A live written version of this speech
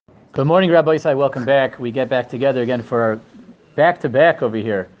Good morning, Rabbi Isai. Welcome back. We get back together again for our back-to-back over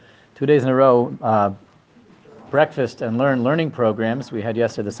here. 2 days in a row, breakfast and learning programs. We had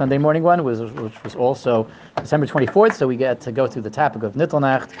yesterday the Sunday morning one, which was also December 24th, so we get to go through the topic of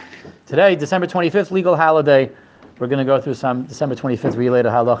Nittelnacht. Today, December 25th, legal holiday. We're going to go through some December 25th related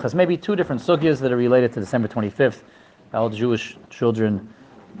halachas, maybe two different sugyas that are related to December 25th. All Jewish children,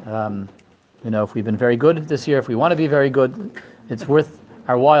 if we've been very good this year, if we want to be very good, it's worth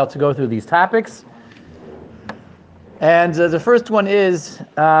our while to go through these topics. And the first one is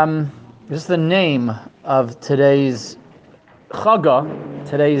just the name of today's Chaga,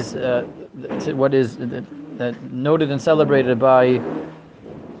 today's what is noted and celebrated by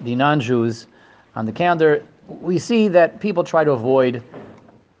the non-Jews on the calendar. We see that people try to avoid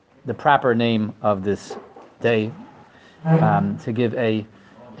the proper name of this day, to give a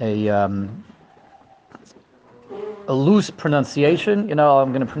loose pronunciation.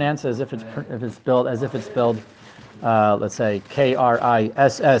 I'm going to pronounce it as if it's spelled, let's say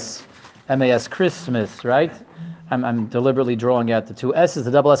Chrissmas, Christmas, right? I'm deliberately drawing out the two S's,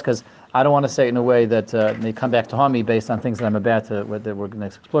 the double S, because I don't want to say it in a way that may come back to haunt me based on things that that we're going to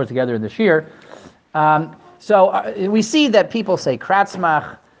explore together in this year. So we see that people say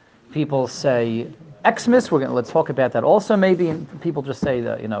Kratzmach, people say Xmas. Let's talk about that also maybe. And people just say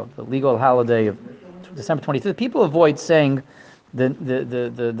the legal holiday of December 25th. People avoid saying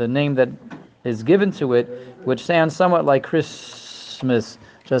the name that is given to it, which sounds somewhat like Christmas,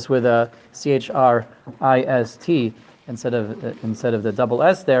 just with a CHRIST instead of the double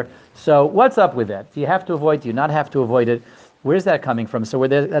S there. So what's up with that? Do you have to avoid? Do you not have to avoid it? Where's that coming from? So where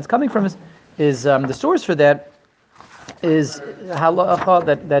that's coming from is the source for that is halacha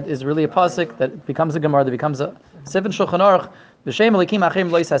that is really a pasuk that becomes a gemara, that becomes a seven Shulchan Aruch. B'shem Elokim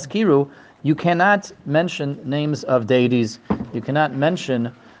Achim Lo Yisaskiru. You cannot mention names of deities. You cannot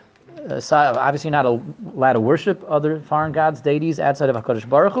mention. Obviously, you're not allowed to worship other foreign gods, deities outside of Hakadosh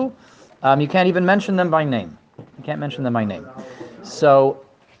Baruch Hu. You can't even mention them by name. You can't mention them by name. So,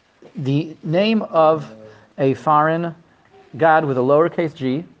 the name of a foreign god with a lowercase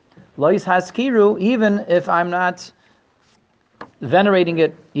g, Lo Yisaskiru, even if I'm not venerating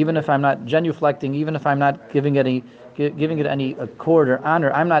it, even if I'm not genuflecting, even if I'm not giving it any accord or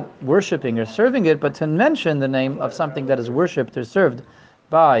honor, I'm not worshiping or serving it, but to mention the name of something that is worshipped or served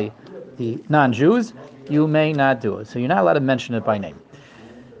by the non-Jews, you may not do it. So you're not allowed to mention it by name.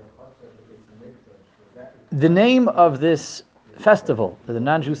 The name of this festival that the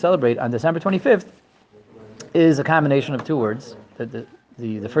non-Jews celebrate on December 25th is a combination of two words. The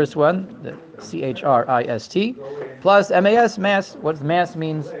first one, the CHRIST, plus MAS, Mass. What Mass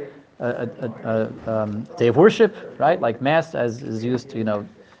means, a day of worship, right? Like Mass, as is used, in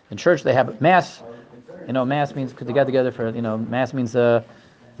church they have Mass. Mass means to get together for, Mass means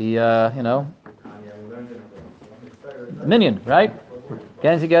minyan, right?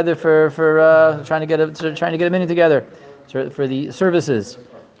 Getting together for trying to get a minyan together for the services.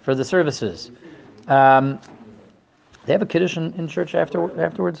 They have a kiddush in church afterwards. They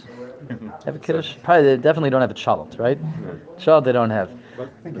have a kiddush. Probably they definitely don't have a chalot, right? Chalot they don't have.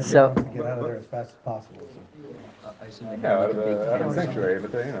 So get out of there as fast as possible. Out of the sanctuary,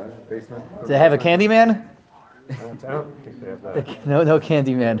 but basement. Do they have a candy man? I don't think they have that. No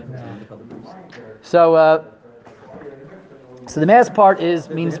candy man. So the Mass part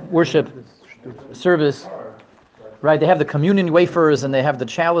means worship, service, right? They have the communion wafers and they have the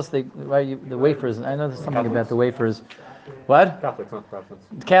chalice. The wafers. I know there's something Catholics. about the wafers. What? Catholics, not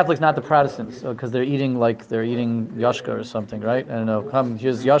Protestants. Catholics, not the Protestants, because they're eating yashka or something, right? I don't know. Come,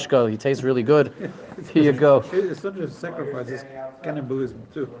 here's yashka. He tastes really good. Here you go. It's not just sacrifice, it's cannibalism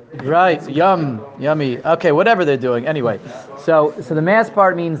too. Right, yummy. Okay, whatever they're doing. Anyway, so the Mass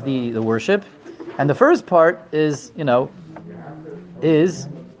part means the worship, and the first part is is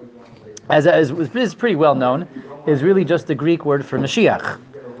pretty well known, is really just the Greek word for Mashiach.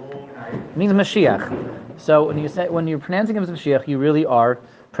 It means Mashiach. So when you're pronouncing him as Mashiach, you really are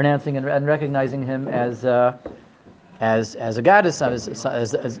pronouncing and recognizing him as a God,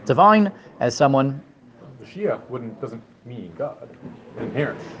 as divine, as someone. Mashiach doesn't mean God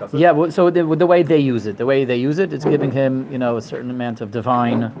inherently, does it? Yeah, well, so the way they use it, it's giving him, a certain amount of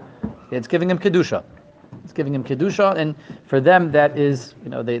divine. It's giving him kedusha. And for them, that is,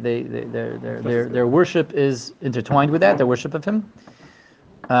 their worship is intertwined with that. Their worship of him.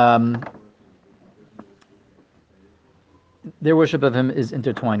 Their worship of him is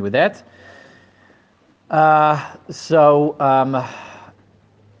intertwined with that. So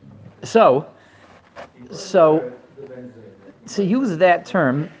to use that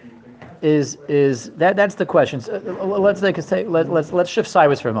term That's the question. So, let's shift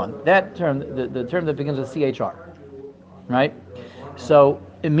sideways for a moment. That term, the term that begins with CHR, right? So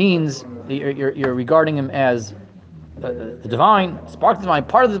it means you're regarding him as the divine, spark of the divine,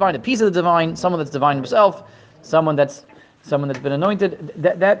 part of the divine, a piece of the divine, someone that's divine himself, someone that's been anointed.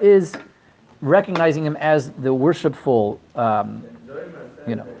 That is recognizing him as the worshipful,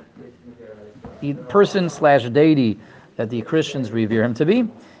 person / deity that the Christians revere him to be,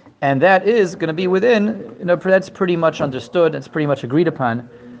 and that is going to be within. That's pretty much understood. It's pretty much agreed upon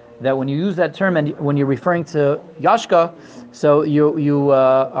that when you use that term and when you're referring to Yashka, so you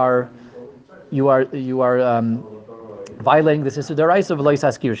are violating the Issur D'Oraisa of Lo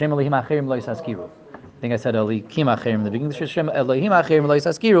Yisaskiru. Shem Elohim Acherim Lo Yisaskiru. I think I said Elohim Acherim in the beginning. Shem Elohim Acherim Lo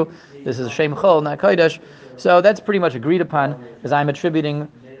Yisaskiru. This is Shem Chol, not Kodesh. So that's pretty much agreed upon, as I'm attributing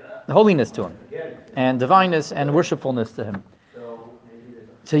holiness to him, and divineness and worshipfulness to him.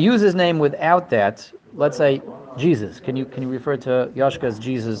 To use his name without that, let's say Jesus. Can you refer to Yashka as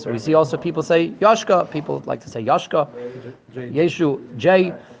Jesus? We see also people say Yashka. People like to say Yashka, Yeshu,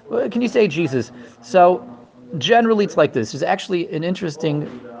 J. Can you say Jesus? So generally it's like this. There's actually an interesting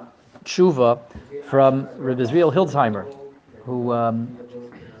tshuva from Rabbi Israel Hildheimer, who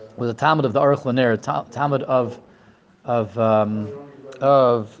was a Talmud of the Aruch LaNer, Talmud of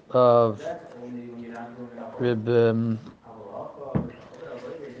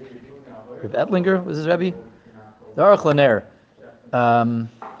Reb Ettlinger was his Rebbe. The Aruch LaNer.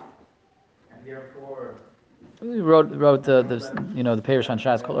 He wrote the Peirush on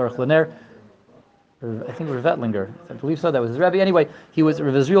Shas called Aruch LaNer. I think Reb Ettlinger. I believe so. That was his Rebbe. Anyway,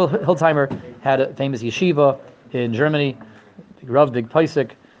 Reb Israel Hildheimer had a famous yeshiva in Germany, big Rav, big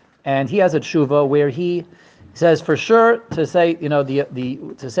Paisik, and he has a tshuva where he says for sure to say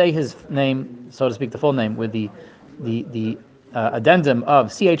to say his name, so to speak, the full name with the addendum of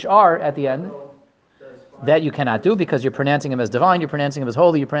CHR at the end, that you cannot do because you're pronouncing him as divine, you're pronouncing him as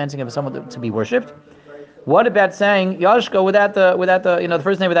holy, you're pronouncing him as someone to be worshipped. What about saying Yashka without the the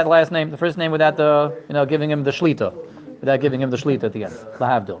first name without the last name, the first name without the giving him the shlita, without giving him the shlita at the end,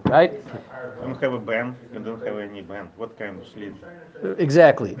 lahavdil, right? You don't have a band, you don't have any band. What kind of shlita?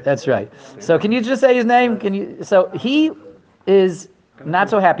 Exactly, that's right. So can you just say his name? So he is not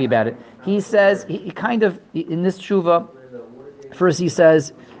so happy about it. He says he kind of in this tshuva. First, he says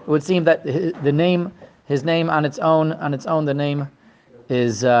it would seem that his name on its own, the name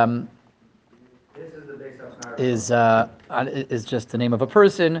is just the name of a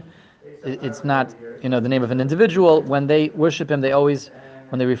person. It's not the name of an individual. When they worship him,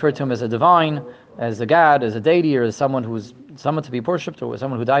 when they refer to him as a divine, as a god, as a deity, or as someone to be worshipped, or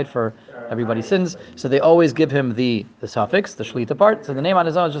someone who died for everybody's sins, so they always give him the suffix, the shlita part. So the name on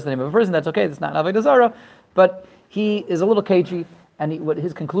his own is just the name of a person. That's okay. That's not Avodah Zarah, but he is a little cagey, and what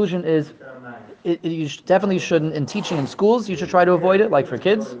his conclusion is, you definitely shouldn't, in teaching in schools, you should try to avoid it, like for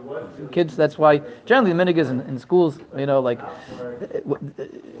kids. That's why, generally the minhag is in schools,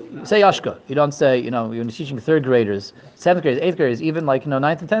 say Yashka. You don't say, when you're teaching 3rd graders, 7th graders, 8th graders, even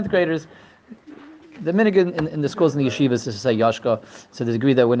 9th and 10th graders, the minhag in the schools and the yeshivas is to say Yashka, to the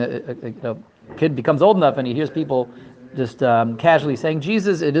degree that when a kid becomes old enough and he hears people just casually saying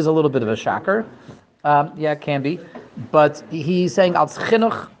Jesus, it is a little bit of a shocker. Yeah, it can be, but he's saying al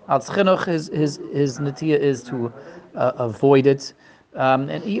chinuch, his netiya is to avoid it,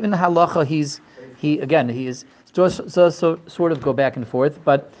 and even halacha, he is sort of go back and forth,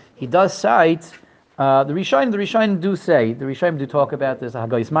 but he does cite the Rishonim do talk about this.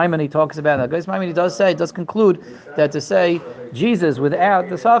 Hagais Maimoni talks about it. Hagais Maimoni does conclude that to say Jesus without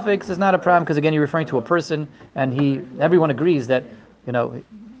the suffix is not a problem, because again you're referring to a person, and everyone agrees that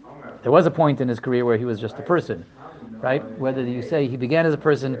there was a point in his career where he was just a person, right? Whether you say he began as a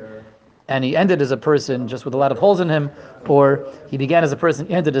person and he ended as a person just with a lot of holes in him, or he began as a person,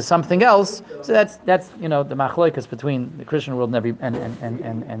 ended as something else. So that's the machloikas between the Christian world and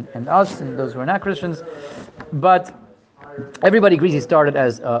us and those who are not Christians. But everybody agrees he started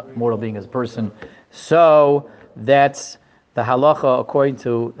as a mortal being, as a person. So that's the halacha according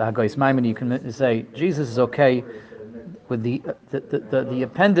to the Hagais Maimoni. You can say Jesus is okay with the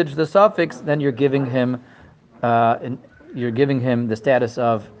appendage, the suffix. Then you're giving him the status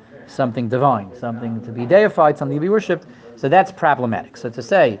of something divine, something to be deified, something to be worshipped. So that's problematic. So to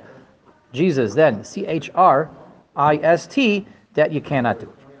say Jesus, then CHRIST, that you cannot do.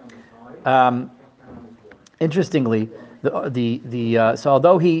 Interestingly, so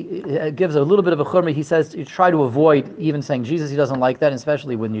although he gives a little bit of a chumrah, he says you try to avoid even saying Jesus. He doesn't like that,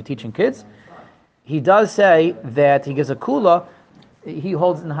 especially when you're teaching kids. He does say that he gives a kula. He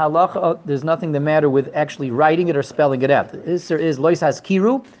holds in halacha there's nothing the matter with actually writing it or spelling it out. The issur is lois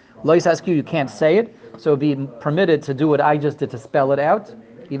haskiru, Lois askew, you can't say it, so be permitted to do what I just did to spell it out,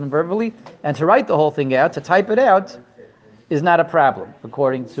 even verbally, and to write the whole thing out, to type it out, is not a problem,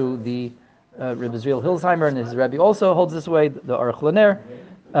 according to the Rebbe Israel Hilsheimer, and his Rebbe also holds this way, the Aruch LaNer,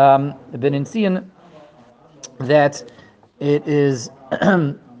 Ben Incian, that it is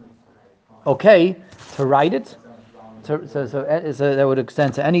okay to write it. So that would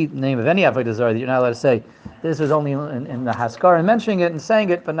extend to any name of any Avodah Zarah that you're not allowed to say. This is only in the Haskar and mentioning it and saying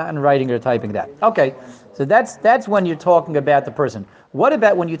it, but not in writing it or typing that. Okay, so that's when you're talking about the person. What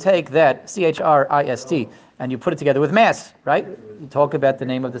about when you take that Christ and you put it together with Mass, right? You talk about the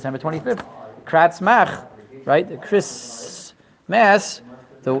name of December 25th, Kratz Mach, right? The Chris Mass.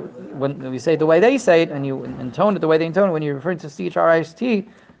 So when we say it the way they say it and you intone it the way they intone it, when you're referring to Christ,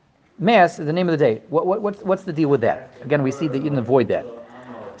 Mass is the name of the day. What's the deal with that? Again, we see that you can avoid that.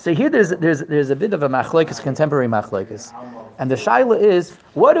 So here there's a bit of a machlokes, contemporary machlokes, and the shaila is,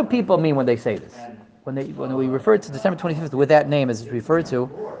 what do people mean when they say this? When we refer to December 25th with that name as it's referred to,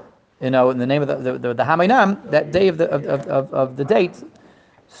 in the name of the Hamaynam, that day of the date.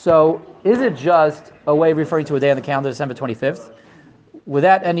 So is it just a way of referring to a day on the calendar, December 25th,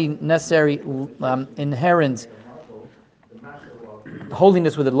 without any necessary inherent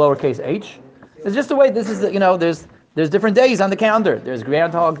holiness with a lowercase h? It's just the way this is. There's different days on the calendar. There's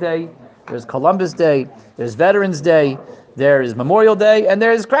Groundhog Day, there's Columbus Day, there's Veterans Day, there is Memorial Day, and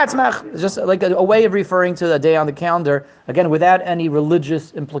there's Kratzmach. It's just like a way of referring to a day on the calendar, again, without any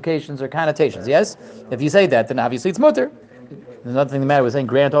religious implications or connotations. Yes? If you say that, then obviously it's mutter. There's nothing the matter with saying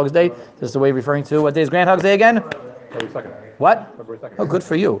Groundhog's Day. Just a way of referring to, what day is Groundhog's Day again? February 2nd. What? February 2nd. Oh, good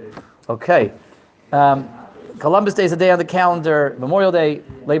for you. Okay. Columbus Day is a day on the calendar, Memorial Day,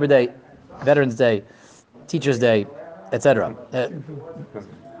 Labor Day, Veterans Day, Teachers Day, etc.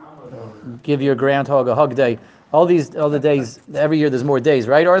 Give your groundhog a hug day. All the days, every year there's more days,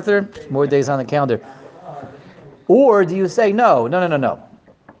 right, Arthur? More days on the calendar. Or do you say no?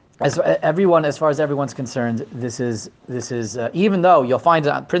 As far as everyone's concerned, this is even though you'll find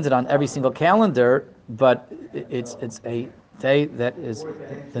it printed on every single calendar, but it's a day that is,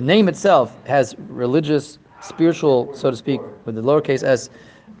 the name itself has religious, spiritual, so to speak, with the lowercase s,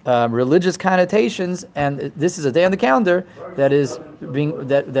 religious connotations, and this is a day on the calendar that is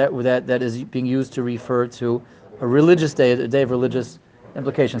being used to refer to a religious day, a day of religious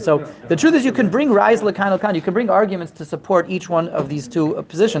implication. So the truth is, you can bring rise l'kan l'kan, you can bring arguments to support each one of these two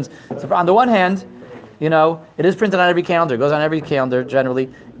positions. So on the one hand, it is printed on every calendar, it goes on every calendar generally,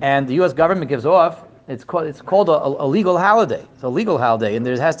 and the U.S. government gives off. It's called a legal holiday. It's a legal holiday, and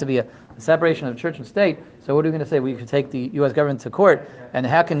there has to be a separation of church and state. So what are we going to say? We could take the U.S. government to court, and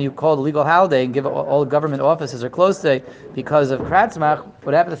how can you call it a legal holiday and give all government offices are closed today because of Kratzmach?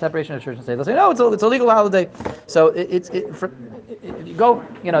 What happened to separation of church and state? They'll say, no, it's a legal holiday. So if you go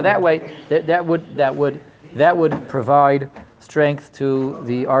that way, that would provide strength to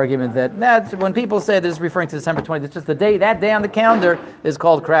the argument that when people say this is referring to December 20th, it's just the day, that day on the calendar is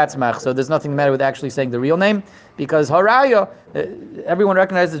called Kratzmach. So there's nothing the matter with actually saying the real name, because Haraya, everyone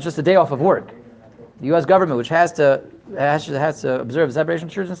recognizes it's just a day off of work. The U.S. government, which has to observe the separation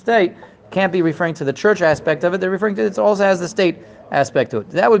of church and state, can't be referring to the church aspect of it. They're referring to it also has the state aspect to it.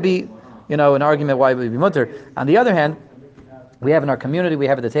 That would be, an argument why it would be mutter. On the other hand, we have in our community, we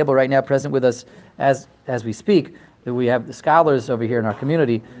have at the table right now present with us as we speak, that we have the scholars over here in our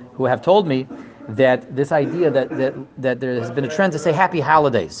community who have told me that this idea that there has been a trend to say happy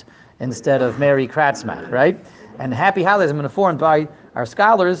holidays instead of Merry Kratzmach, right? And happy holidays have been informed by our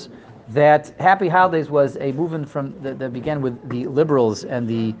scholars that happy holidays was a movement that began with the liberals and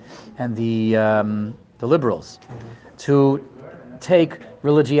the liberals to take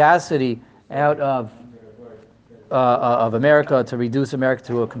religiosity out of America, to reduce America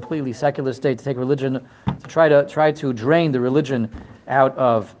to a completely secular state, to take religion, to try to drain the religion out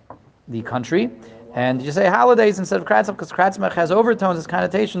of the country, and you say holidays instead of Kratzmach, because Kratzmach has overtones, its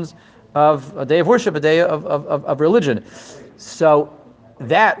connotations of a day of worship, a day of religion. So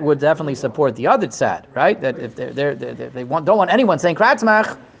that would definitely support the other side, right? That if they don't want anyone saying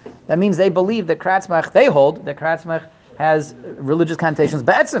Kratzmach, that means they believe that Kratzmach, they hold that Kratzmach has religious connotations.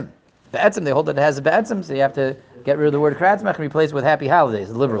 Be'etzim, they hold that it has a be'etzim, so you have to get rid of the word Kratzmach and replace it with happy holidays,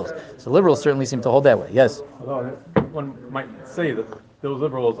 the liberals. So liberals certainly seem to hold that way, yes? Although one might say that those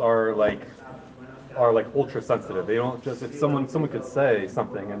liberals are like ultra sensitive. They don't just, if someone could say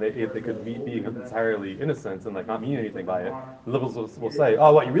something and they could be being entirely innocent and not mean anything by it, the liberals will say,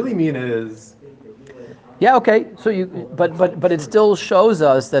 oh, what you really mean is. Yeah, okay. So but it still shows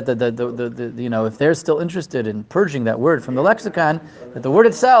us that the if they're still interested in purging that word from the lexicon, that the word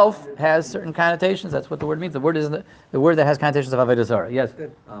itself has certain connotations. That's what the word means. The word is the word that has connotations of avodah zarah. Yes.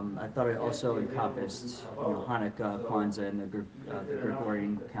 I thought it also encompassed Hanukkah, Kwanzaa, and the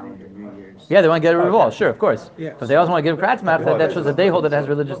Gregorian calendar, New Year's. Yeah, they want to get rid of all. Sure, of course. Yeah. But they also want to give kratzmach. That shows that they hold it has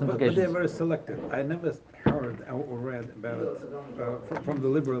religious But implications. they're very selective. I never heard or read about from the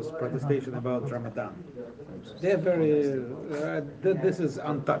liberals protestation about Ramadan. They're very. This is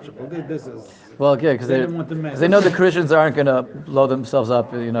untouchable. This is. Well, yeah, because They don't want to mess. they know the Christians aren't going to blow themselves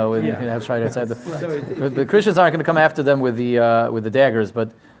up, and Yeah. try to outside the. So The Christians aren't going to come after them with the daggers,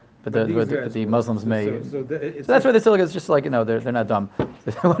 but these guys the will. Muslims may. So it's So that's where they still it's just like they're not dumb,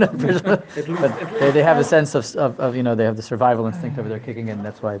 but they have a sense of they have the survival instinct over there kicking in.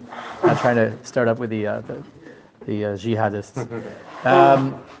 That's why I'm not trying to start up with the jihadists.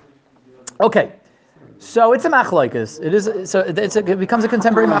 Okay, so it's a machlokes. It becomes a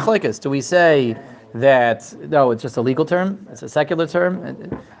contemporary machlokes. Do we say that no, it's just a legal term? It's a secular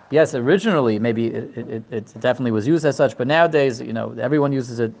term. Yes, originally maybe it definitely was used as such, but nowadays everyone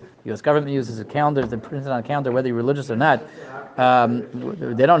uses it. The U.S. government uses a calendar. They print it on a calendar, whether you're religious or not.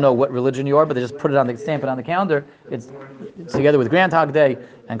 They don't know what religion you are, but they just put it on the stamp it on the calendar. It's together with Groundhog Day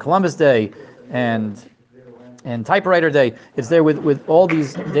and Columbus Day and Typewriter Day. It's there with all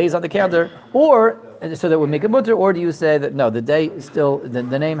these days on the calendar, or so that would make it mutter. Or do you say that no, the day is still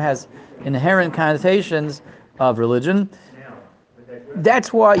the name has inherent connotations of religion?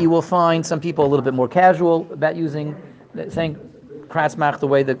 That's why you will find some people a little bit more casual about saying kratzmach the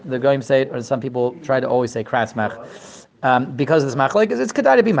way the goyim say it, or some people try to always say kratzmach because of this machlokes. It's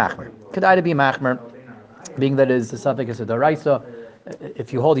kedai to be machmer. Kedai to be machmer, being that it is the suffix of daraisa.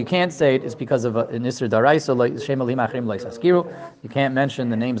 If you hold you can't say it, it's because of an isser daraisa, like shema limachrim leisaskiru. You can't mention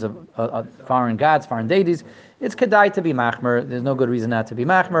the names of foreign gods, foreign deities. It's kedai to be machmer. There's no good reason not to be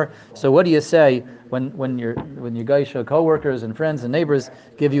machmer. So what do you say when your geisha co-workers and friends and neighbors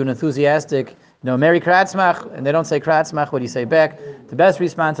give you an enthusiastic, Merry Kratzmach, and they don't say Kratzmach? What do you say back? The best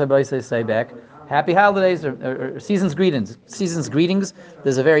response I always say back, Happy Holidays or Season's Greetings. Season's Greetings.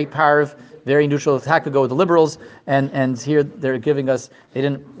 There's a very powerful, very neutral attack to go with the liberals, and here they're giving us. They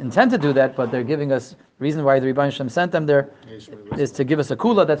didn't intend to do that, but they're giving us. The reason why the Rebbeinu Shem sent them there is to give us a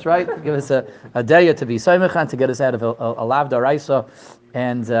kula. That's right. To give us a daya to be soymechan, to get us out of a lav daraisa,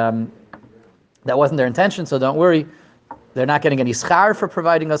 and that wasn't their intention. So don't worry. They're not getting any schar for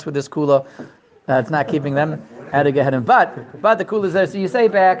providing us with this kula. It's not keeping them out of Gehenim. But the kula is there. So you say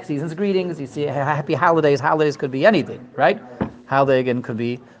back, season's greetings. You see happy holidays. Holidays could be anything, right? Holiday again could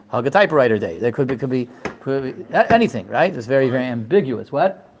be Hug a Typewriter Day. There could be anything, right? It's very, very ambiguous.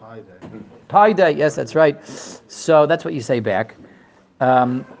 What? Pi Day. Pi Day. Yes, that's right. So that's what you say back.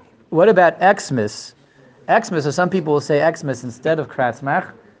 What about Xmas? Xmas, so some people will say Xmas instead of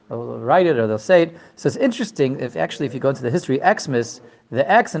Kratzmach. They'll write it or they'll say it. So it's interesting, if you go into the history, Xmas, the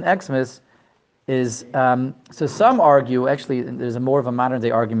X in Xmas is, so some argue, actually there's more of a modern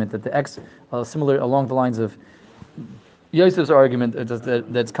day argument that the X, similar along the lines of Yosef's argument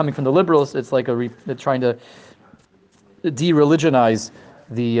that's coming from the liberals. It's like they're trying to de-religionize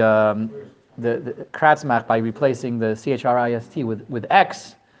the Kratzmach by replacing the CHRIST with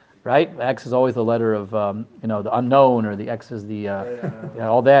X, right? X is always the letter of the unknown, or the X is the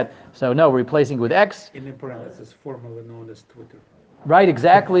all that. So no, we're replacing it with X. in parentheses, formerly known as Twitter. Right,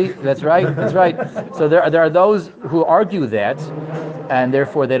 exactly. That's right. That's right. So there are those who argue that, and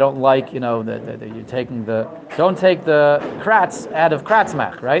therefore they don't like that you're taking don't take the kratz out of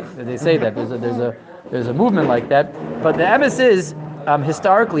kratzmach, right? They say that there's a movement like that. But the emes is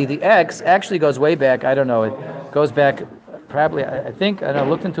historically the X actually goes way back. I don't know. It goes back probably. I think, and I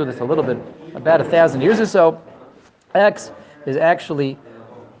looked into this a little bit, about 1,000 years or so. X is actually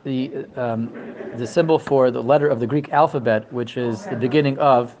the symbol for the letter of the Greek alphabet, which is the beginning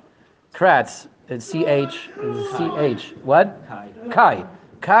of kratz. It's CH. What? Chi.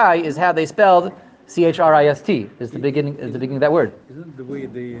 Chi is how they spelled CHRIST. Is the beginning of that word. Isn't the way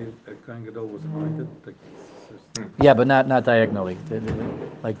the Kohen Gadol was appointed? Yeah, but not diagonally,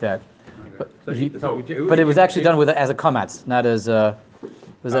 like that. But it was actually done as a kamatz, not as it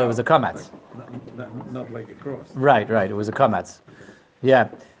was a kamatz. Not like a cross. Right. It was a kamatz. Yeah.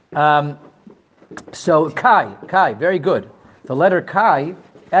 So Chi, very good. The letter Chi,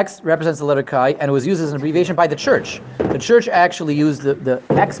 X represents the letter Chi, and it was used as an abbreviation by the church. The church actually used the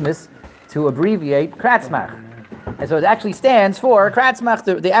Xmas to abbreviate Kratzmach. And so it actually stands for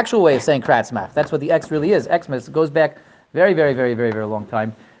Kratzmach, the actual way of saying Kratzmach. That's what the X really is. Xmas goes back very, very, very, very, very long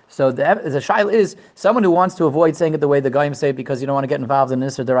time. So the shaila is someone who wants to avoid saying it the way the Goyim say it because you don't want to get involved in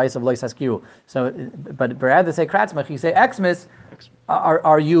this or the rice of lois haskiru. So, but rather say kratzmach, you say Xmas.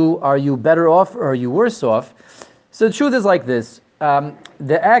 Are you better off or are you worse off? So the truth is like this: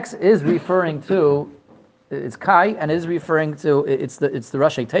 the X is referring to it's Kai, and it is referring to it's the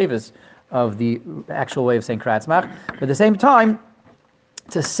Rashi Tevis of the actual way of saying kratzmach. But at the same time,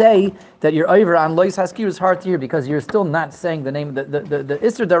 to say that you're over on lois haskir is hard to hear because you're still not saying the name. The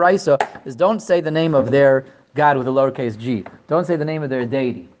Isser Daraisa is don't say the name of their God with a lowercase g. Don't say the name of their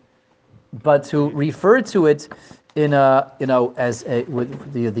deity. But to refer to it in a as a,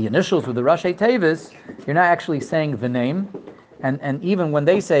 with the initials with the Rashi Tevis, you're not actually saying the name. And even when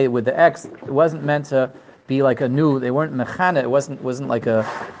they say with the X, it wasn't meant to be like a new. They weren't mechana. It wasn't like a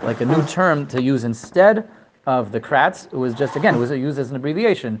new term to use instead of the kratz. It was just, again, it was used as an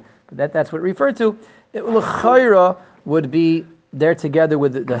abbreviation. But that's what it referred to. It l'chayra would be there together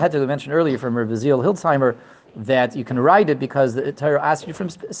with the heter we mentioned earlier from Rav Zil Hiltzheimer, that you can write it because the Torah asks you from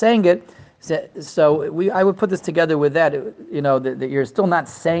saying it. So I would put this together with that. That you're still not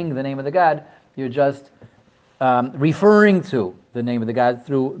saying the name of the God. You're just referring to the name of the God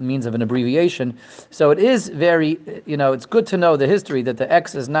through means of an abbreviation. So it is very, it's good to know the history that the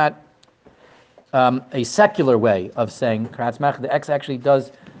X is not a secular way of saying kratzmach. The X actually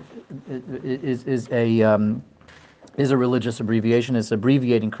is a religious abbreviation. It's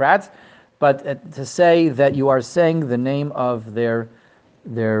abbreviating kratz, but to say that you are saying the name of their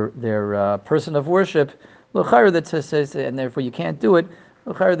person of worship, and therefore you can't do it.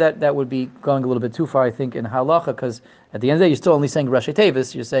 That would be going a little bit too far, I think, in halacha, because at the end of the day, you're still only saying Rashi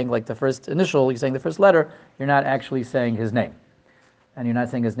Tevis. You're saying like the first initial. You're saying the first letter. You're not actually saying his name. And you're not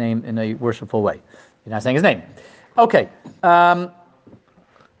saying his name in a worshipful way. You're not saying his name. Okay. So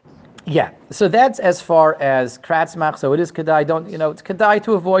that's as far as kratzmach. So it is kedai. It's kedai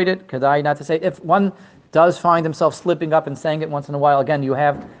to avoid it. Kedai not to say. If one does find himself slipping up and saying it once in a while, again,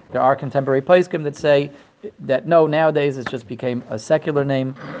 there are contemporary poskim that say that no, nowadays it just became a secular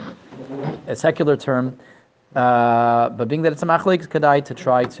name, a secular term. But being that it's a machlik, kedai to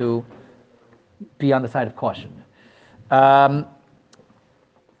try to be on the side of caution.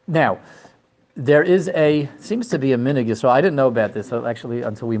 Now, there seems to be a minig, so I didn't know about this actually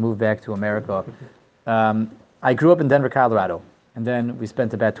until we moved back to America. I grew up in Denver, Colorado, and then we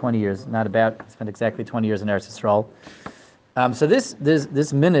spent about 20 years, spent exactly 20 years in Eretz Yisrael. So this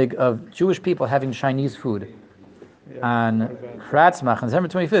minig of Jewish people having Chinese food on Kratzmach on December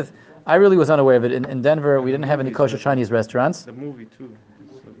 25th, I really was unaware of it. In Denver, we didn't have any kosher Chinese restaurants. The movie too.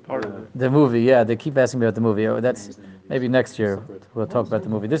 Part of it. The movie, yeah, they keep asking me about the movie. That's maybe next year we'll talk about the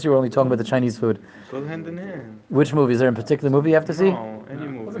movie. This year we're only talking about the Chinese food. Goes hand in hand. Which movie? Is there a particular movie you have to see? No, any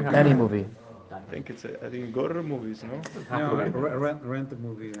movie. Any movie. I think go to the movies, no? No, rent the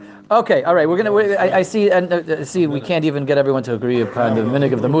movie. Okay, all right. I see, and see, we can't even get everyone to agree upon the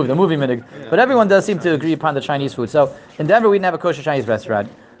minig of the movie minig, but everyone does seem to agree upon the Chinese food. So in Denver, we didn't have a kosher Chinese restaurant,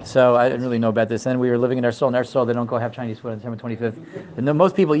 so I didn't really know about this. And we were living in Eretz Yisrael. They don't go have Chinese food on December 25th. And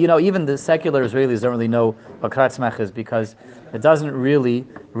most people, even the secular Israelis don't really know what kratzmach is because it doesn't really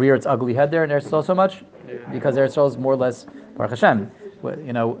rear its ugly head there in Eretz Yisrael so much, because Eretz Yisrael is more or less Baruch Hashem,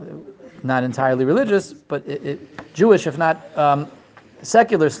 not entirely religious, but Jewish, if not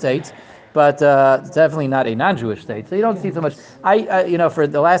secular state, but definitely not a non-Jewish state. So you don't see so much. For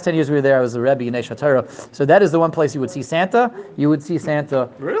the last 10 years we were there, I was a Rebbe in Eish HaTorah. So that is the one place you would see Santa. You would see Santa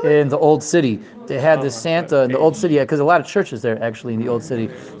in the Old City. They had this Santa in the Old City, because a lot of churches there actually in the Old City.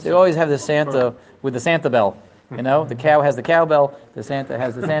 So they always have this Santa with the Santa bell. The cow has the cowbell, the Santa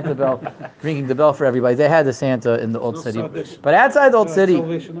has the Santa bell, ringing the bell for everybody. They had the Santa in the Old City. But outside the Old City,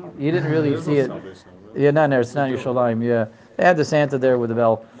 you didn't really see it. Yeah, no, it's not Yerushalayim, yeah. They had the Santa there with the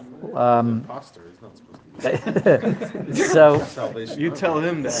bell. So You tell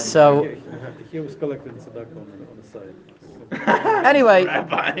him that. So He was collecting tzedakah on the side. anyway,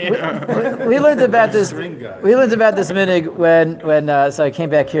 we learned about this. We learned about this minig when so I came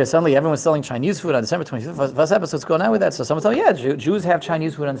back here. Suddenly, everyone's selling Chinese food on December 25th. What's what's going on with that? So someone told me, yeah, Jews have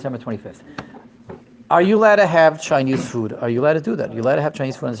Chinese food on December 25th. Are you allowed to have Chinese food? Are you allowed to do that? Are you allowed to have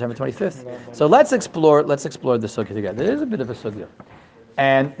Chinese food on December 25th? So let's explore the sugya together. There is a bit of a sugya.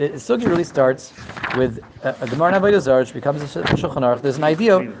 And the sugya really starts with a Gemara in Avodah Zarah, which becomes a Shulchan Aruch. There's an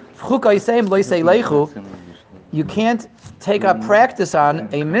idea of you can't take up practice on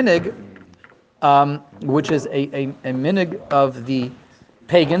a minig, which is a minig of the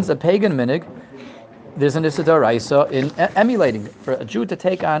pagans, a pagan minig. There's an Issa D'Oraisa in emulating. For a Jew to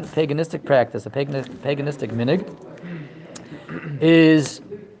take on paganistic practice, a paganistic minig, is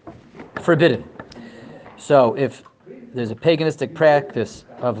forbidden. So if there's a paganistic practice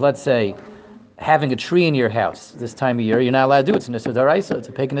of, let's say, having a tree in your house this time of year, you're not allowed to do it. It's Nissa D'Oraisa. It's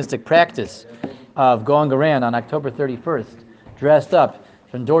a paganistic practice of going around on October 31st, dressed up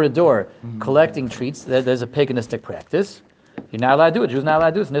from door to door, collecting treats. There's a paganistic practice. You're not allowed to do it. Jews not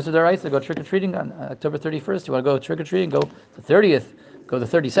allowed to do it. It's Nissa D'Oraisa. Go trick-or-treating on October 31st. You want to go trick-or-treating, go the 30th, go the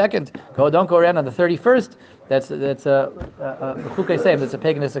 32nd. Don't go around on the 31st. That's a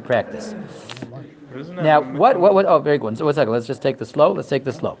paganistic practice. Now, what? Oh, very good. So, 1 second. Let's just take this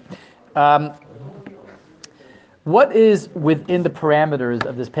slow. What is within the parameters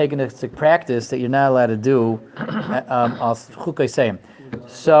of this paganistic practice that you're not allowed to do?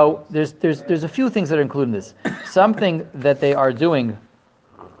 So there's a few things that are included in this. Something that they are doing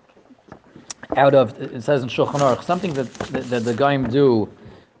out of, it says in Shulchan Aruch, something that the Goyim do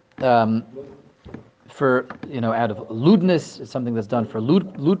for, out of lewdness. It's something that's done for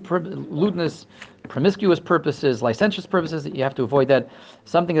lewdness, promiscuous purposes, licentious purposes. That you have to avoid that.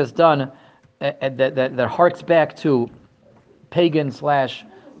 Something that's done that harks back to pagan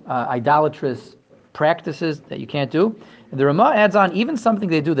 / idolatrous practices that you can't do. And the Ramah adds on even something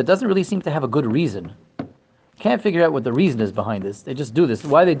they do that doesn't really seem to have a good reason. Can't figure out what the reason is behind this. They just do this.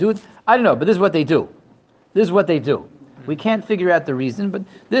 Why they do it, I don't know, but this is what they do. We can't figure out the reason, but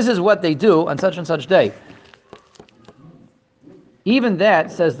this is what they do on such and such day. Even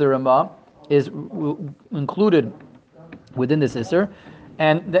that, says the Ramah, is included within this Isser.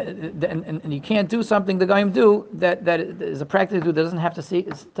 And you can't do something the Goyim do that is a practice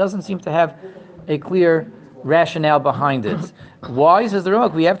that doesn't seem to have a clear rationale behind it. Why, says the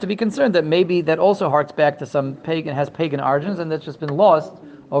Ramah? We have to be concerned that maybe that also harks back to some pagan origins, and that's just been lost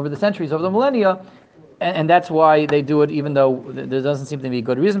over the centuries, over the millennia, and that's why they do it, even though there doesn't seem to be a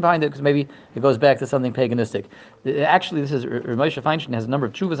good reason behind it, because maybe it goes back to something paganistic. Actually, this is Moshe Feinstein has a number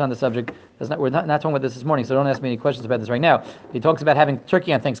of tshuvas on the subject. We're not talking about this morning, so don't ask me any questions about this right now. He talks about having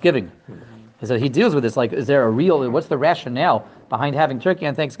turkey on Thanksgiving. So he deals with this, like, is there what's the rationale behind having turkey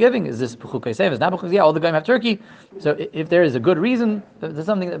on Thanksgiving? Is this B'chukei Seim? Is not B'chukei? Yeah, all the Goyim have turkey. So if there is a good reason, if there's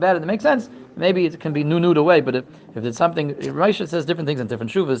something about it that makes sense, maybe it can be nude away. But if it's something, Rashi says different things in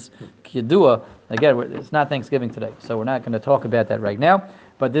different shuvas. Kiyadua, again, it's not Thanksgiving today, so we're not going to talk about that right now.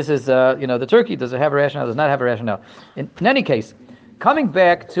 But this is, the turkey, does it have a rationale? Does not have a rationale. In any case, coming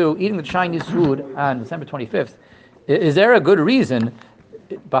back to eating the Chinese food on December 25th, is there a good reason?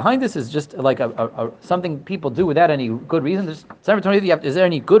 Behind this is just like a something people do without any good reason. There's December 25th. Is there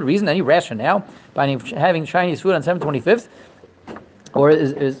any good reason, any rationale behind having Chinese food on December 25th, or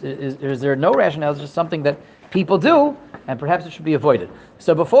is there no rationale? It's just something that people do, and perhaps it should be avoided.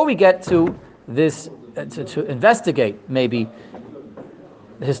 So before we get to this, to investigate maybe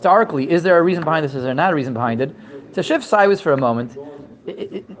historically, is there a reason behind this? Is there not a reason behind it? To shift sideways for a moment.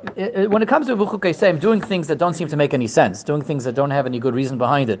 When it comes to B'chukei Seim, doing things that don't seem to make any sense, doing things that don't have any good reason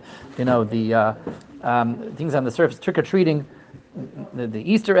behind it, the things on the surface, trick-or-treating, the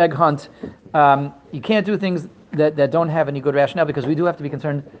Easter egg hunt, you can't do things that don't have any good rationale, because we do have to be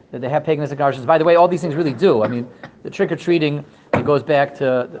concerned that they have paganistic origins. By the way, all these things really do. I mean, the trick-or-treating, it goes back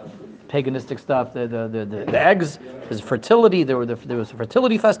to paganistic stuff, the eggs, there's fertility, there was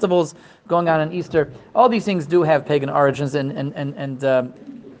fertility festivals going on Easter. All these things do have pagan origins, and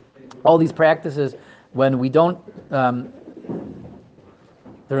all these practices, when we don't, the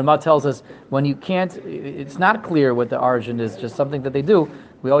Ramah tells us, when you can't, it's not clear what the origin is, just something that they do,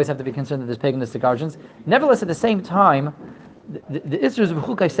 we always have to be concerned that there's paganistic origins. Nevertheless, at the same time, the Isser's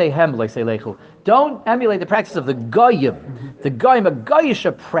B'chukei Seim like say lechu. Don't emulate the practice of the Goyim. The Goyim, a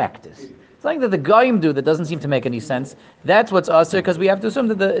Goyisha practice. Something that the Goyim do that doesn't seem to make any sense. That's what's usher, because we have to assume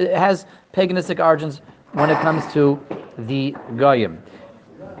that it has paganistic origins when it comes to the Goyim.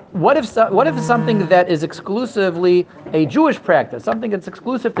 What if it's something that is exclusively a Jewish practice, something that's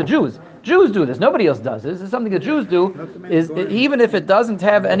exclusive to Jews? Jews do this. Nobody else does this. It's something that Jews do. Even if it doesn't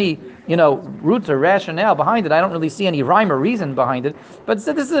have any, roots or rationale behind it, I don't really see any rhyme or reason behind it. But this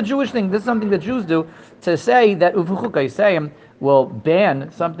is a Jewish thing. This is something that Jews do. To say that B'chukei Seim will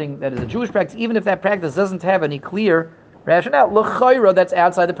ban something that is a Jewish practice, even if that practice doesn't have any clear rationale, l'chayra, that's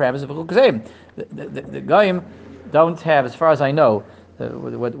outside the parameters of B'chukei Seim. The Goyim don't have, as far as I know.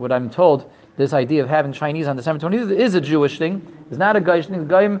 What I'm told, this idea of having Chinese on December 20th is a Jewish thing. It's not a Goyish thing. The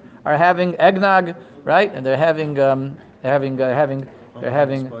Goyim are having eggnog, right? And they're having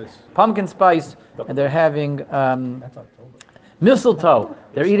pumpkin spice, and they're having mistletoe.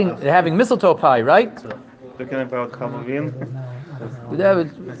 They're having mistletoe pie, right? Talking about Halloween.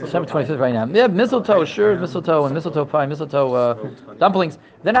 December 25th right now. Yeah, mistletoe, sure, mistletoe and mistletoe pie, mistletoe dumplings.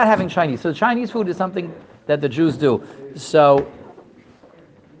 They're not having Chinese. So the Chinese food is something that the Jews do. So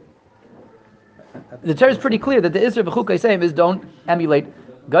the Torah is pretty clear that the Isra b'chukei seim is don't emulate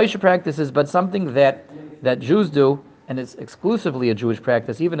Geisha practices, but something that Jews do, and it's exclusively a Jewish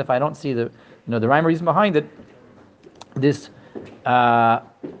practice. Even if I don't see the rhyme or reason behind it, this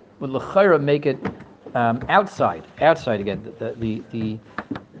would l'chayra make it outside again the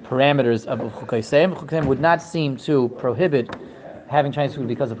parameters of Chukei Seim. Chukei Seim would not seem to prohibit having Chinese food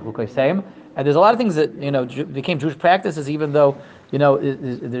because of Chukei Seim. And there's a lot of things that became Jewish practices, even though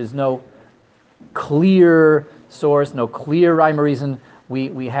there's no clear source, no clear rhyme or reason.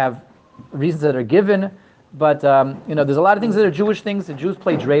 We have reasons that are given, but there's a lot of things that are Jewish things. The Jews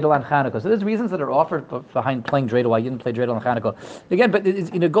play dreidel on Hanukkah, so there's reasons that are offered behind playing dreidel. Why you didn't play dreidel on Hanukkah? Again, but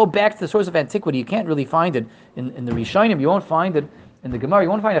go back to the source of antiquity. You can't really find it in the Rishonim. You won't find it in the Gemara. You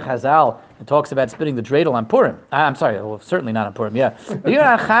won't find a Chazal that talks about spitting the dreidel on Purim. I'm sorry, well, certainly not on Purim. Yeah, but even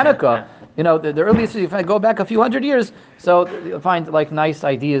on Hanukkah. The earliest, if I go back a few hundred years, so you'll find like nice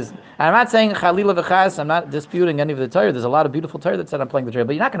ideas. And I'm not saying Chalila v'chas, I'm not disputing any of the Torah. There's a lot of beautiful Torah that said I'm playing the dreidel,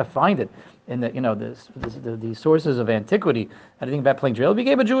 but you're not going to find it in the sources of antiquity. Anything about playing dreidel. It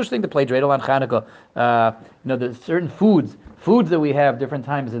became a Jewish thing to play dreidel on Hanukkah. There's certain foods that we have different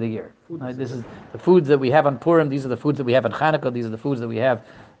times of the year. This is the foods that we have on Purim. These are the foods that we have on Hanukkah. These are the foods that we have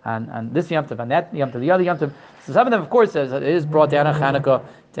on this Yom Tov, on that Yom Tov, the other Yom Tov. So some of them, of course, it is brought down on Hanukkah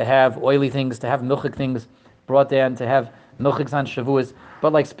to have oily things, to have milchik things brought down, to have milchiks on Shavuos.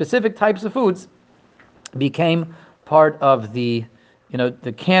 But like specific types of foods became part of the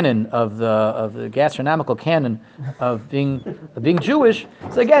canon of the gastronomical canon of being Jewish.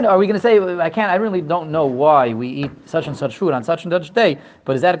 So again, are we going to say I really don't know why we eat such and such food on such and such day?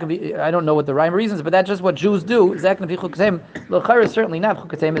 But is that going to be? I don't know what the rhyme or reason is, but that's just what Jews do. Is that going to be Chukei Seim? L'chayra certainly not.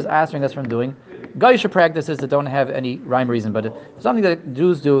 Chukei Seim is answering us from doing Geisha practices that don't have any rhyme or reason, but it's something that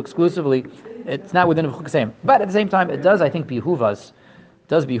Jews do exclusively. It's not within Chukei Seim. But at the same time, it does, I think, behoove us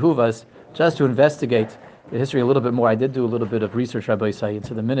just to investigate the history a little bit more. I did do a little bit of research, Rabbi Yisai,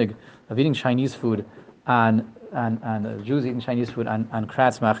 into the minhag of eating Chinese food on Jews eating Chinese food on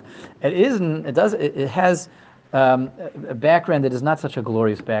Kratzmach. It has a background that is not such a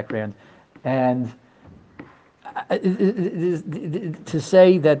glorious background, and to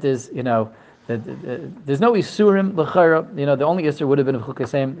say that there's there's no isurim l'chayra. The only isur would have been of Chukei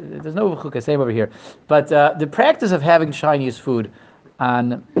Seim. There's no Chukei Seim over here, but the practice of having Chinese food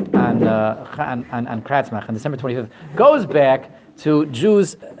on Kratzmach on December 25th goes back to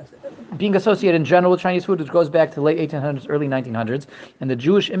Jews being associated in general with Chinese food, which goes back to the late 1800s, early 1900s, and the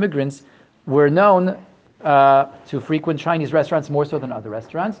Jewish immigrants were known to frequent Chinese restaurants more so than other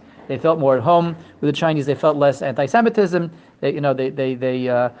restaurants. They felt more at home with the Chinese. They felt less anti-Semitism. I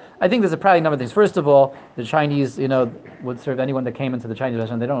think there's probably a number of things. First of all, the Chinese, would serve anyone that came into the Chinese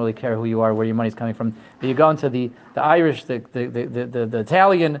restaurant. They don't really care who you are, where your money's coming from. But you go into the Irish, the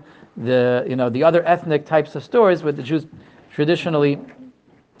Italian, the other ethnic types of stores where the Jews traditionally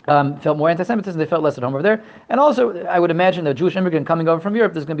felt more anti-Semitism. They felt less at home over there. And also, I would imagine a Jewish immigrant coming over from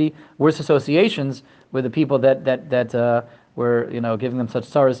Europe, there's going to be worse associations with the people that were giving them such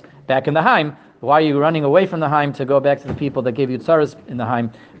tzaras back in the Haim. Why are you running away from the Haim to go back to the people that gave you tzaras in the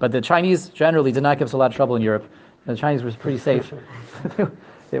Haim? But the Chinese generally did not give us a lot of trouble in Europe. The Chinese were pretty safe.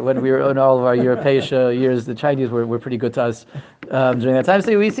 When we were in all of our European years, the Chinese were pretty good to us during that time.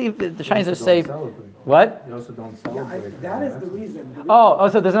 So we see the Chinese are safe. What? They also don't celebrate. That is the reason. Oh,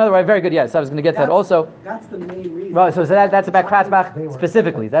 so there's another way. Very good. Yes, I was going to get to that also. That's the main reason. Right. So that's about Kratzmach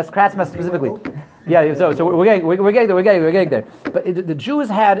specifically. That's Kratzmach specifically. Yeah. So we're getting there. But the Jews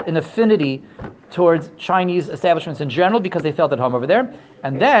had an affinity towards Chinese establishments in general because they felt at home over there.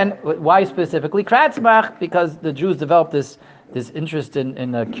 And then why specifically Kratzmach? Because the Jews developed this interest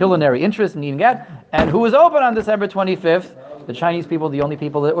in a culinary interest in eating out. And who was open on December 25th? The Chinese people, the only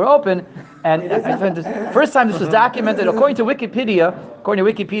people that were open. And first time this was documented, according to Wikipedia,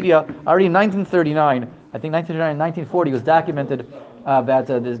 already in 1939, I think 1939, 1940 was documented about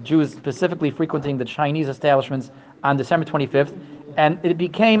the Jews specifically frequenting the Chinese establishments on December 25th. And it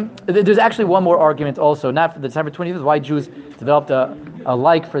became, there's actually one more argument also, not for December 25th, why Jews developed a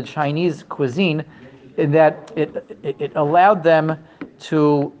like for Chinese cuisine, in that it allowed them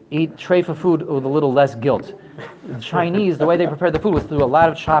to eat treifa food with a little less guilt. The Chinese, the way they prepared the food was through a lot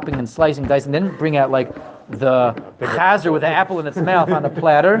of chopping and slicing, dicing. They didn't bring out like the chazer with the apple in its mouth on a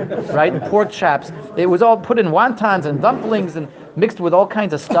platter, right? And pork chops. It was all put in wontons and dumplings and mixed with all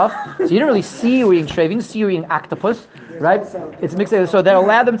kinds of stuff. So you didn't really see you eating treifa, you didn't see you eating octopus, right? It's mixed. So that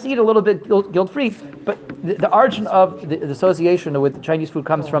allowed them to eat a little bit guilt-free. But the origin of the association with Chinese food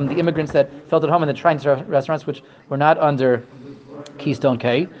comes from the immigrants that felt at home in the Chinese restaurants, which were not under Keystone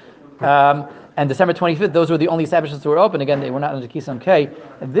K. and December 25th, those were the only establishments that were open. Again, they were not under Kisam K.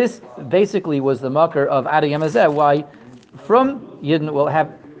 This basically was the makar of Ada Yamazeh, why from Yidden will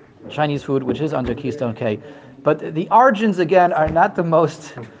have Chinese food, which is under Keystone K. But the origins, again, are not the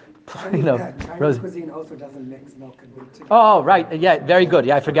most, Chinese cuisine also doesn't mix milk and wheat together. Oh, right. Yeah, very good.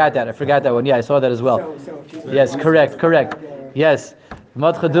 Yeah, I forgot that one. Yeah, I saw that as well. So if you- Yes, correct. Yes.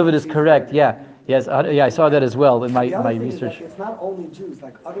 Matcha David is correct. Yeah. Yes, I saw that as well in The other my thing is that research. it's not only Jews,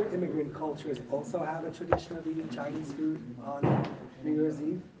 like other immigrant cultures also have a tradition of eating Chinese food on New Year's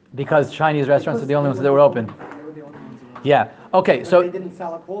Eve. Because Chinese restaurants are the only ones that were open. They were the only ones who were Yeah. Okay, But so they didn't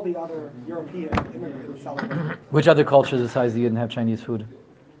celebrate, all the other European immigrants celebrated. which other cultures besides the didn't have Chinese food?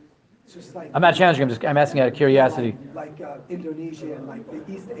 It's just like. I'm not challenging, I'm asking out of curiosity. Like Indonesia and like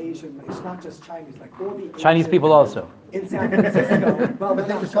the East Asian, it's not just Chinese, like all the. Chinese Asian- people also. In San Francisco, well, but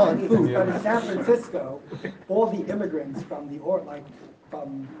they were Chinese, but in San Francisco, all the immigrants from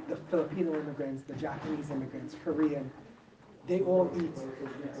from the Filipino immigrants, the Japanese immigrants, Korean, they all eat,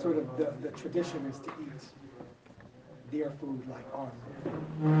 sort of the tradition is to eat their food like on.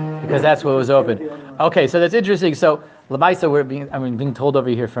 Because that's what was open. Okay, so that's interesting. So Lamaisa, we're being told over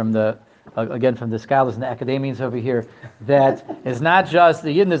here from the again from the scholars and the academians over here that it's not just the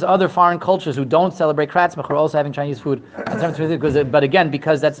Yidden. There's other foreign cultures who don't celebrate Kratzmach who are also having Chinese food. But again,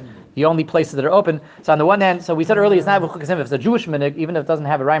 because that's the only places that are open. So on the one hand, so we said earlier, it's not B'chuk Hasem. If it's a Jewish minhag, even if it doesn't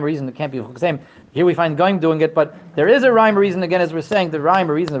have a rhyme or reason, it can't be B'chuk Hasem. Here we find Goyim doing it, but there is a rhyme or reason. Again, as we're saying, the rhyme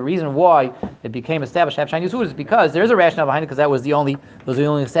or reason, the reason why it became established to have Chinese food is because there is a rationale behind it. Because those are the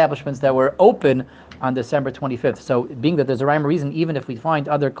only establishments that were open on December 25th. So, being that there's a rhyme or reason, even if we find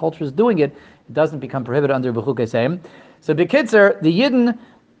other cultures doing it, it doesn't become prohibited under B'chuk Hasem. So, B'kitzer, the Yidden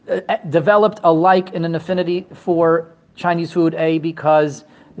developed a like and an affinity for Chinese food, because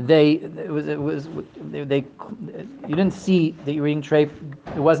you didn't see that you were eating treif.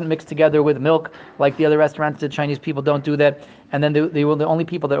 It wasn't mixed together with milk like the other restaurants did. Chinese people don't do that. And then they were the only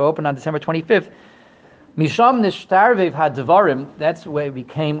people that were open on December 25th. Misham nishtarvev hadvarim. That's where it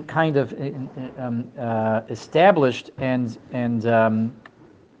became kind of established and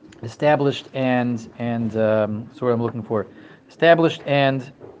sorry, I'm looking for established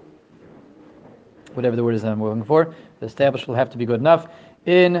and whatever the word is I'm looking for. Established will have to be good enough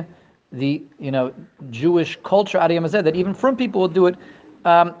in the Jewish culture. Adiyam said that even from people will do it.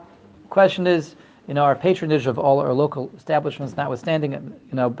 Question is, our patronage of all our local establishments notwithstanding,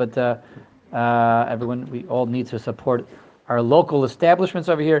 but everyone, we all need to support our local establishments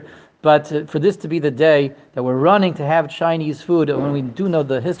over here. But for this to be the day that we're running to have Chinese food, when we do know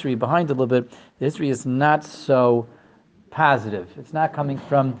the history behind it a little bit, the history is not so positive. It's not coming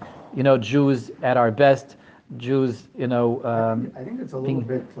from, Jews at our best. Jews, I think it's a little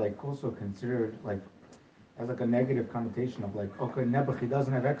bit also considered as a negative connotation of okay, Nebuch, he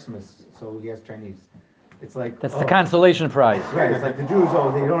doesn't have Xmas, so he has Chinese. It's that's the consolation prize. Right, it's like the Jews.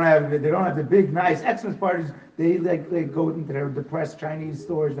 They don't have the big nice Xmas parties. They go into their depressed Chinese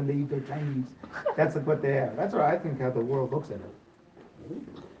stores and they eat their Chinese. That's what they have. That's what I think how the world looks at it.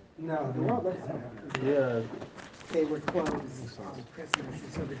 No, the world looks at it. Yeah. They were closed on Christmas,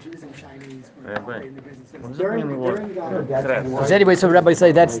 and so the Jews and Chinese were Right. operating the businesses. What does it During mean, So anyway, so Rabbi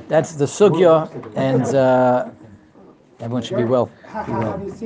say that's the sugya, and everyone should be well. Have you seen